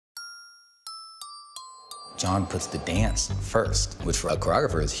Jon puts the dance first, which for a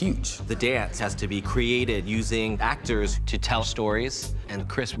choreographer is huge. The dance has to be created using actors to tell stories, and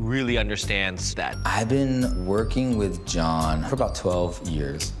Chris really understands that. I've been working with Jon for about 12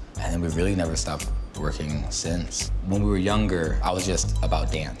 years, and then we really never stopped working since. When we were younger, I was just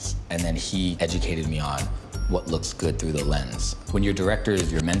about dance, and then he educated me on what looks good through the lens. When your director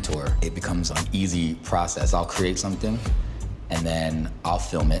is your mentor, it becomes an easy process. I'll create something, and then I'll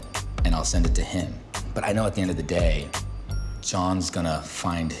film it, and I'll send it to him. But I know at the end of the day, Jon's gonna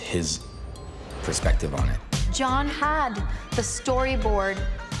find his perspective on it. Jon had the storyboard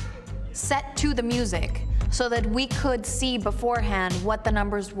set to the music so that we could see beforehand what the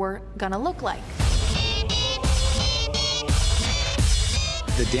numbers were gonna look like.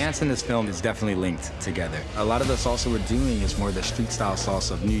 The dance in this film is definitely linked together. A lot of the salsa we're doing is more the street style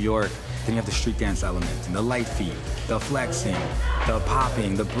salsa of New York. Then you have the street dance element, and the light feet, the flexing, the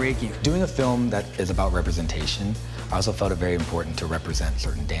popping, the breaking. Doing a film that is about representation, I also felt it very important to represent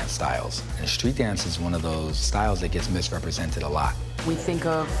certain dance styles. And street dance is one of those styles that gets misrepresented a lot. We think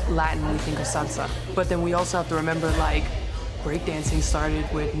of Latin, we think of salsa, but then we also have to remember, like, breakdancing started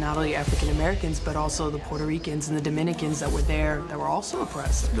with not only African Americans, but also the Puerto Ricans and the Dominicans that were there that were also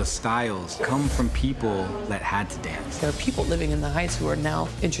oppressed. The styles come from people that had to dance. There are people living in the Heights who are now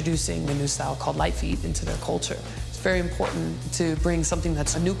introducing a new style called light feet into their culture. It's very important to bring something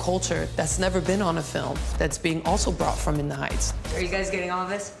that's a new culture that's never been on a film, that's being also brought from in the Heights. Are you guys getting all of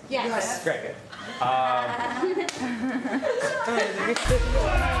this? Yes. Great.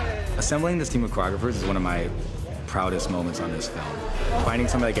 Assembling this team of choreographers is one of my proudest moments on this film. Finding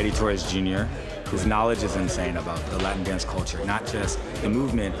somebody like Eddie Torres Jr., whose knowledge is insane about the Latin dance culture, not just the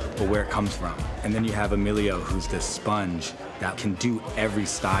movement, but where it comes from. And then you have Emilio, who's this sponge that can do every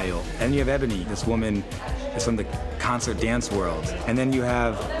style. And then you have Ebony, this woman is from the concert dance world. And then you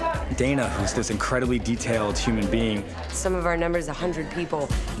have Dana, who's this incredibly detailed human being. Some of our numbers, 100 people.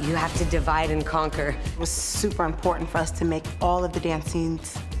 You have to divide and conquer. It was super important for us to make all of the dance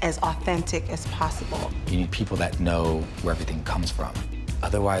scenes as authentic as possible. You need people that know where everything comes from.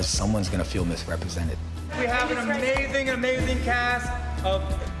 Otherwise, someone's gonna feel misrepresented. We have an amazing cast of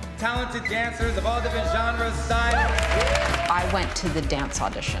talented dancers of all different genres, styles. I went to the dance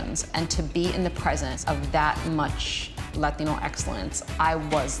auditions, and to be in the presence of that much Latino excellence, I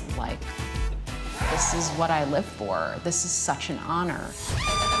was like, this is what I live for. This is such an honor.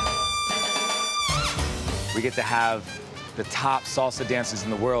 We get to have the top salsa dancers in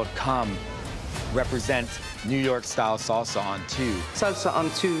the world come represent New York style salsa on two. Salsa on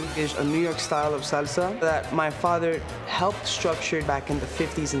two is a New York style of salsa that my father helped structure back in the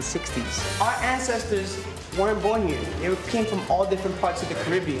 50s and 60s. Our ancestors weren't born here. They came from all different parts of the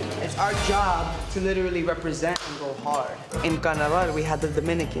Caribbean. It's our job to literally represent and go hard. In Carnaval, we had the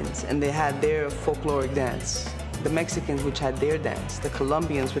Dominicans, and they had their folkloric dance. The Mexicans, which had their dance. The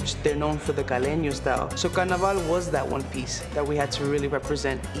Colombians, which they're known for the caleño style. So Carnaval was that one piece that we had to really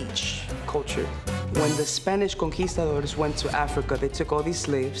represent each culture. When the Spanish conquistadors went to Africa, they took all these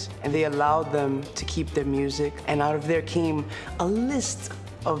slaves and they allowed them to keep their music. And out of there came a list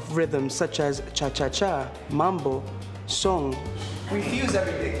of rhythms such as cha-cha-cha, mambo, song. We fuse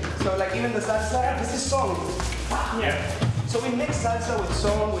everything. So like even the salsa, this is song. Yeah. So we mix salsa with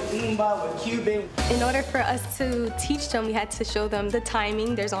song, with limba, with Cuban. In order for us to teach them, we had to show them the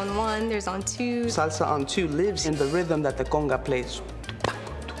timing. There's on one, there's on two. Salsa on two lives in the rhythm that the conga plays.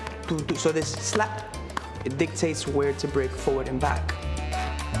 So this slap, it dictates where to break forward and back.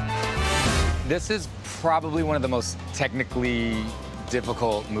 This is probably one of the most technically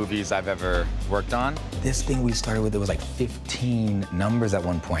difficult movies I've ever worked on. This thing we started with, it was like 15 numbers at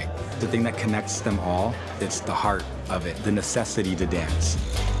one point. The thing that connects them all, it's the heart of it, the necessity to dance.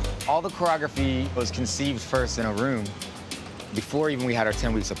 All the choreography was conceived first in a room before even we had our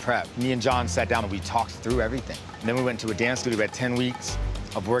 10 weeks of prep. Me and Jon sat down and we talked through everything. And then we went to a dance studio, we had 10 weeks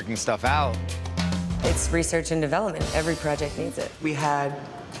of working stuff out. It's research and development. Every project needs it. We had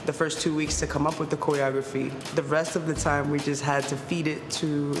the first 2 weeks to come up with the choreography. The rest of the time, we just had to feed it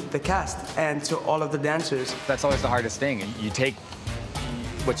to the cast and to all of the dancers. That's always the hardest thing. You take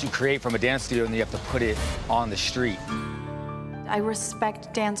what you create from a dance studio and you have to put it on the street. I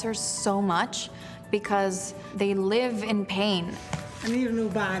respect dancers so much because they live in pain. I need a new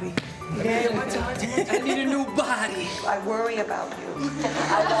body. I need a new body. I worry about you.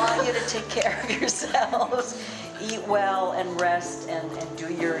 I want you to take care of yourselves. Eat well and rest and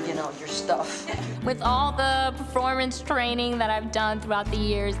do your, your stuff. With all the performance training that I've done throughout the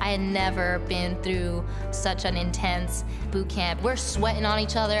years, I had never been through such an intense boot camp. We're sweating on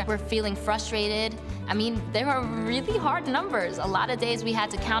each other. We're feeling frustrated I mean, they were really hard numbers. A lot of days we had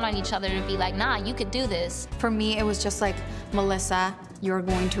to count on each other to be like, nah, you could do this. For me, it was just like, Melissa, you're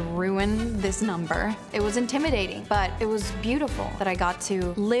going to ruin this number. It was intimidating, but it was beautiful that I got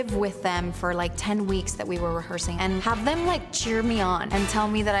to live with them for like 10 weeks that we were rehearsing and have them like cheer me on and tell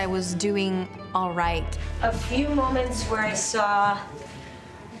me that I was doing all right. A few moments where I saw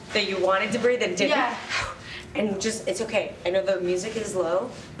that you wanted to breathe and didn't. Yeah. And just, it's okay. I know the music is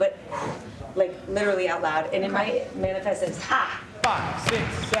low, but like literally out loud. And it might manifest as ha. 5,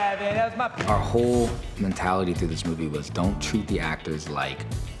 6, 7, that was my... Our whole mentality through this movie was don't treat the actors like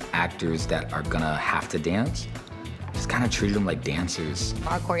actors that are gonna have to dance. Just kind of treat them like dancers.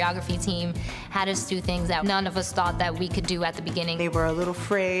 Our choreography team had us do things that none of us thought that we could do at the beginning. They were a little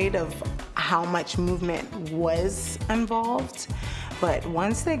afraid of how much movement was involved, but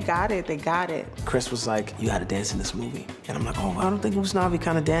once they got it, they got it. Chris was like, you gotta dance in this movie. And I'm like, oh, I don't think Usnavi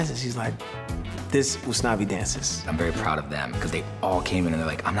kind of dances. He's like, this Usnavi dances. I'm very proud of them because they all came in and they're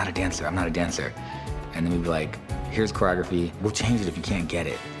like, I'm not a dancer, I'm not a dancer. And then we'd be like, here's choreography, we'll change it if you can't get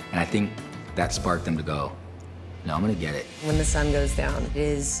it. And I think that sparked them to go, no, I'm gonna get it. When the Sun Goes Down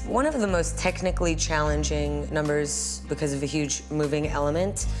is one of the most technically challenging numbers because of a huge moving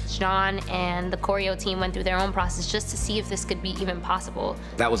element. Jon and the choreo team went through their own process just to see if this could be even possible.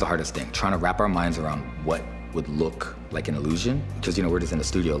 That was the hardest thing, trying to wrap our minds around what would look like an illusion. Because, you know, we're just in the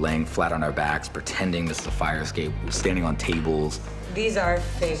studio laying flat on our backs, pretending this is a fire escape, standing on tables. These are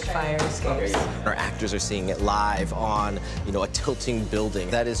fake fire escapes. Our actors are seeing it live on, you know, a tilting building.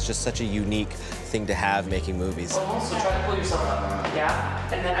 That is just such a unique thing to have making movies. Also, try to pull yourself up. Yeah,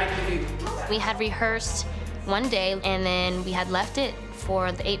 and then I give you... We had rehearsed one day, and then we had left it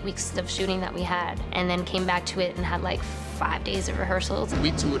for the 8 weeks of shooting that we had, and then came back to it and had like 5 days of rehearsals.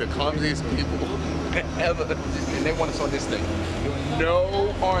 We two of the clumsiest people ever, and they want us on this thing.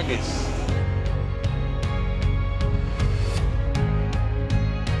 No harness.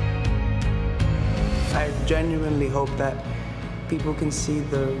 I genuinely hope that people can see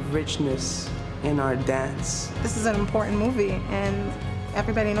the richness in our dance. This is an important movie, and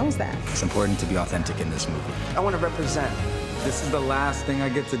everybody knows that. It's important to be authentic in this movie. I want to represent. This is the last thing I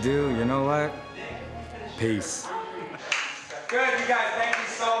get to do, you know what? Peace. Good, you guys, thank you.